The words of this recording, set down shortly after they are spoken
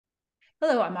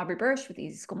Hello, I'm Aubrey Bursch with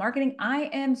Easy School Marketing. I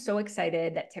am so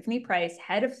excited that Tiffany Price,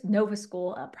 head of Nova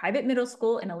School, a private middle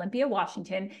school in Olympia,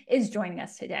 Washington, is joining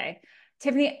us today.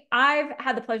 Tiffany, I've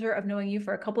had the pleasure of knowing you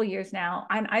for a couple years now,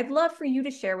 and I'd love for you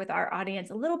to share with our audience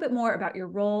a little bit more about your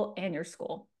role and your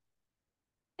school.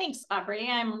 Thanks, Aubrey.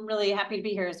 I'm really happy to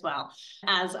be here as well.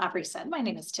 As Aubrey said, my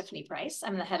name is Tiffany Price.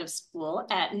 I'm the head of school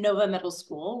at Nova Middle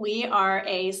School. We are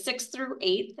a 6th through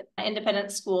 8th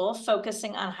independent school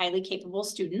focusing on highly capable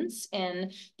students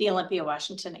in the Olympia,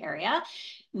 Washington area.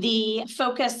 The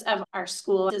focus of our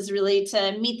school is really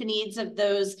to meet the needs of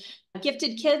those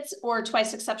gifted kids or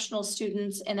twice exceptional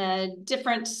students in a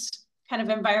different kind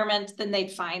of environment than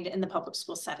they'd find in the public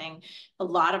school setting. A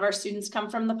lot of our students come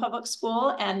from the public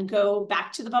school and go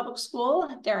back to the public school.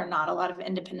 There are not a lot of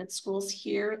independent schools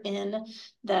here in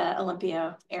the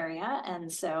Olympia area. And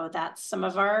so that's some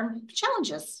of our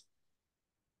challenges.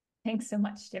 Thanks so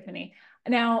much, Tiffany.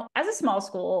 Now, as a small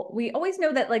school, we always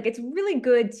know that it's really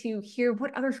good to hear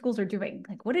what other schools are doing.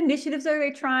 What initiatives are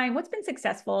they trying? What's been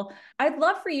successful? I'd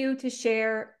love for you to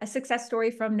share a success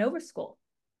story from Nova School.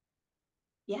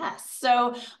 Yes.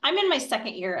 So I'm in my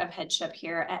 2nd year of headship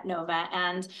here at Nova.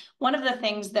 And one of the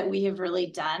things that we have really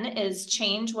done is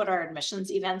change what our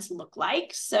admissions events look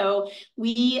like. So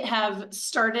we have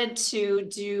started to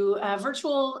do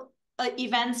virtual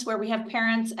events where we have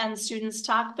parents and students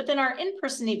talk, but then our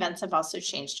in-person events have also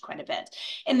changed quite a bit.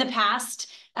 In the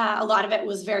past, a lot of it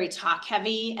was very talk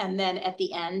heavy. And then at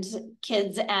the end,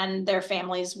 kids and their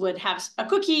families would have a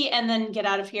cookie and then get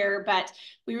out of here. But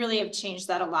we really have changed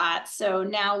that a lot. So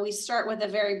now we start with a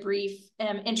very brief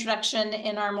introduction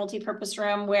in our multi-purpose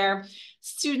room where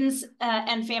students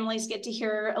and families get to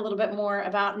hear a little bit more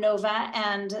about Nova,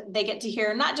 and they get to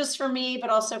hear not just from me, but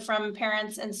also from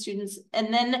parents and students.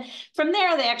 And then from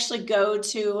there, they actually go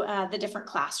to the different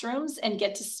classrooms and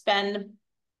get to spend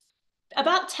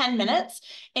about 10 minutes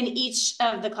in each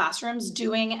of the classrooms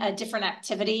doing a different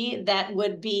activity that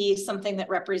would be something that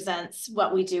represents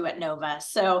what we do at Nova.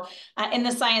 So in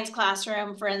the science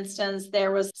classroom, for instance,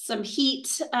 there was some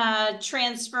heat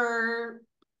transfer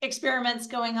experiments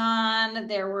going on.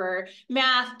 There were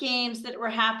math games that were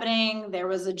happening. There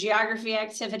was a geography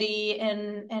activity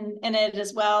in it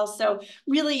as well. So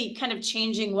really kind of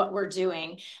changing what we're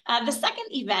doing. The second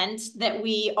event that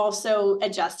we also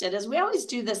adjusted is we always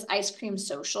do this ice cream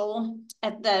social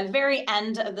at the very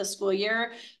end of the school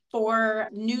year for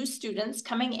new students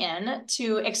coming in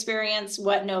to experience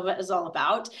what Nova is all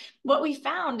about. What we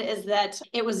found is that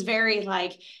it was very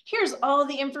here's all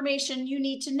the information you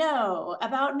need to know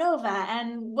about Nova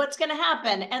and what's going to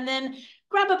happen. And then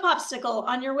grab a popsicle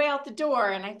on your way out the door.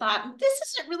 And I thought, this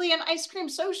isn't really an ice cream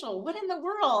social. What in the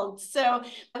world? So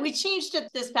we changed it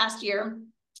this past year.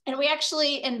 And we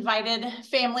actually invited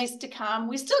families to come.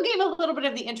 We still gave a little bit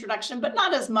of the introduction, but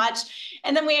not as much.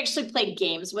 And then we actually played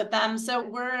games with them. So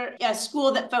we're a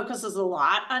school that focuses a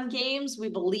lot on games. We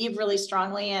believe really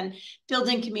strongly in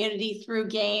building community through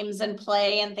games and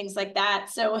play and things like that.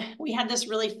 So we had this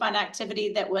really fun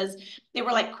activity that they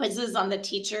were like quizzes on the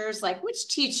teachers, like which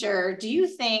teacher do you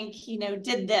think,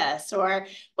 did this? Or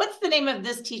what's the name of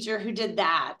this teacher who did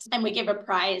that? And we gave a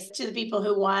prize to the people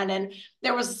who won. And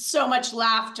there was so much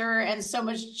laughter and so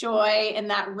much joy in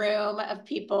that room of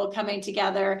people coming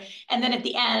together. And then at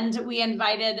the end, we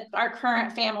invited our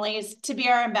current families to be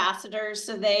our ambassadors.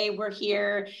 So they were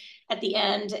here at the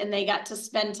end and they got to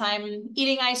spend time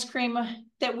eating ice cream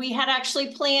that we had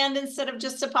actually planned instead of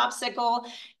just a popsicle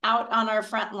out on our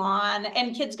front lawn.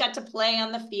 And kids got to play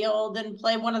on the field and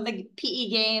play one of the PE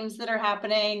games that are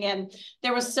happening. And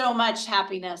there was so much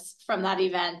happiness from that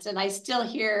event. And I still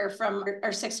hear from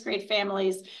our 6th grade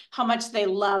families how much they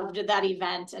loved that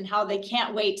event and how they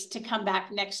can't wait to come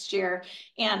back next year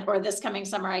or this coming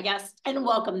summer, I guess, and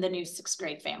welcome the new 6th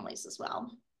grade families as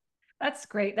well. That's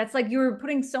great. That's you were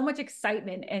putting so much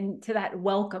excitement into that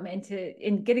welcome and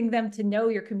in getting them to know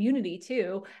your community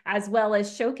too, as well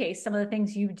as showcase some of the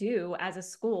things you do as a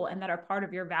school and that are part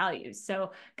of your values.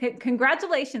 So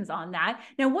congratulations on that.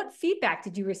 Now, what feedback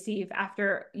did you receive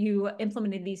after you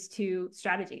implemented these 2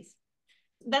 strategies?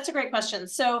 That's a great question.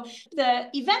 So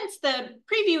the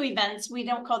preview events, we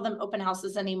don't call them open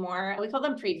houses anymore. We call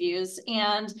them previews.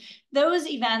 And those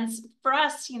events, for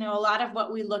us, a lot of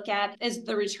what we look at is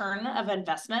the return of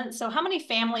investment. So how many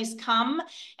families come,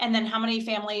 and then how many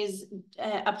families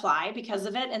apply because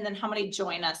of it, and then how many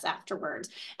join us afterwards.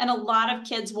 And a lot of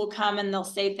kids will come and they'll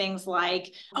say things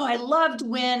like, oh, I loved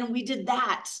when we did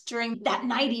that during that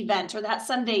night event or that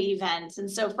Sunday event. And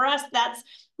so for us, that's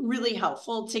really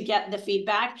helpful to get the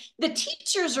feedback. The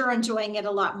teachers are enjoying it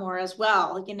a lot more as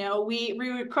well. We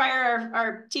require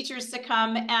our teachers to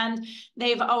come, and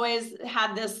they've always always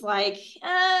had this like,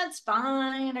 it's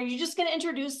fine. Are you just going to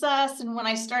introduce us? And when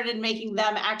I started making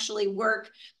them actually work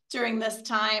during this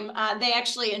time, they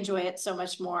actually enjoy it so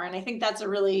much more. And I think that's a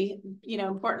really,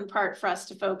 important part for us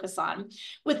to focus on.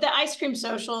 With the ice cream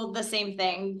social, the same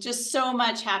thing, just so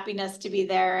much happiness to be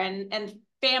there, and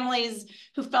families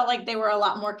who felt like they were a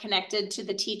lot more connected to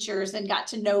the teachers and got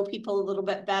to know people a little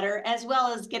bit better, as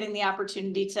well as getting the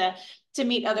opportunity to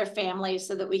meet other families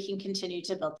so that we can continue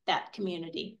to build that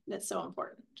community that's so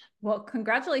important. Well,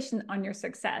 congratulations on your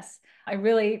success. I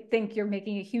really think you're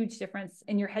making a huge difference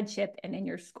in your headship and in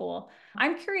your school.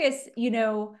 I'm curious,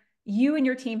 you and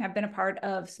your team have been a part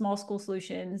of Small School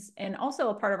Solutions and also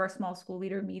a part of our Small School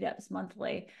Leader meetups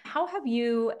monthly. How have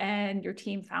you and your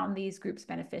team found these groups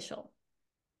beneficial?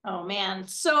 Oh man,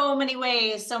 so many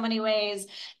ways, so many ways.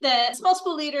 The small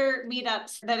school leader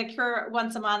meetups that occur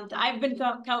once a month, I've been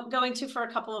going to for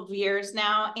a couple of years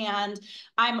now, and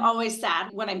I'm always sad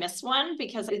when I miss one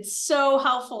because it's so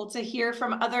helpful to hear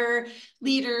from other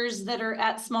leaders that are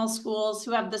at small schools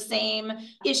who have the same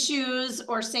issues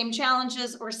or same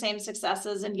challenges or same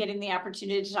successes, and getting the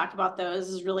opportunity to talk about those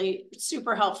is really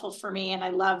super helpful for me, and I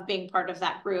love being part of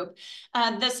that group.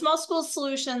 The Small School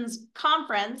Solutions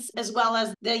Conference, as well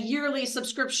as the yearly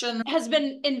subscription, has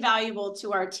been invaluable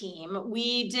to our team.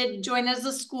 We did join as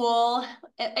a school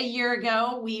a year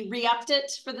ago. We re-upped it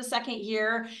for the second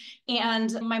year.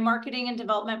 And my marketing and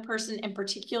development person in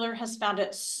particular has found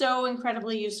it so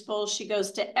incredibly useful. She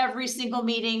goes to every single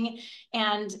meeting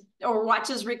or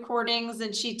watches recordings,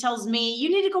 and she tells me, you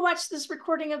need to go watch this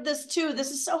recording of this too. This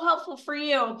is so helpful for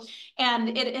you.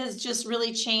 And it has just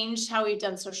really changed how we've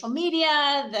done social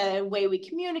media, the way we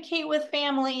communicate with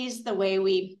families, the way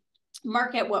we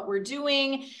market what we're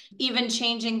doing, even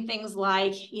changing things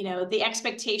like, the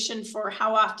expectation for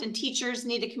how often teachers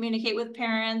need to communicate with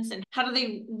parents, and how do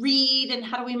they read, and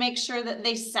how do we make sure that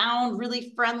they sound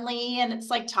really friendly and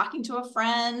it's like talking to a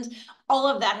friend. All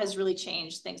of that has really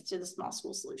changed thanks to the Small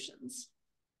School Solutions.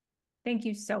 Thank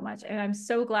you so much. And I'm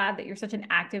so glad that you're such an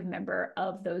active member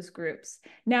of those groups.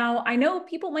 Now, I know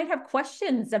people might have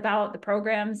questions about the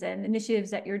programs and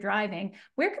initiatives that you're driving.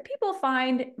 Where can people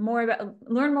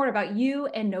learn more about you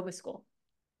and Nova School?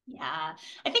 Yeah,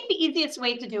 I think the easiest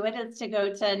way to do it is to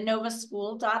go to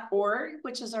novaschool.org,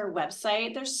 which is our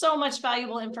website. There's so much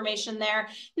valuable information there,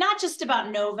 not just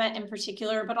about Nova in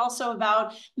particular, but also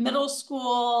about middle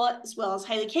school, as well as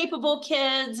highly capable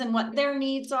kids and what their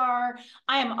needs are.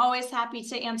 I am always happy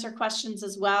to answer questions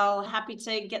as well, happy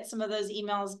to get some of those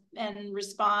emails and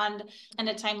respond in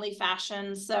a timely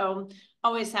fashion. So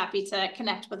always happy to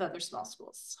connect with other small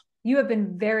schools. You have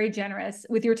been very generous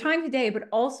with your time today, but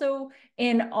also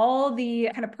in all the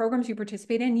kind of programs you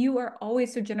participate in. You are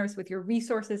always so generous with your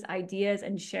resources, ideas,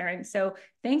 and sharing. So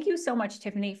thank you so much,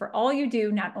 Tiffany, for all you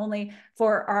do, not only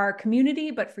for our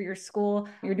community, but for your school.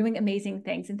 You're doing amazing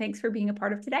things. And thanks for being a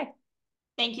part of today.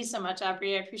 Thank you so much,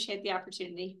 Aubrey. I appreciate the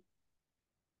opportunity.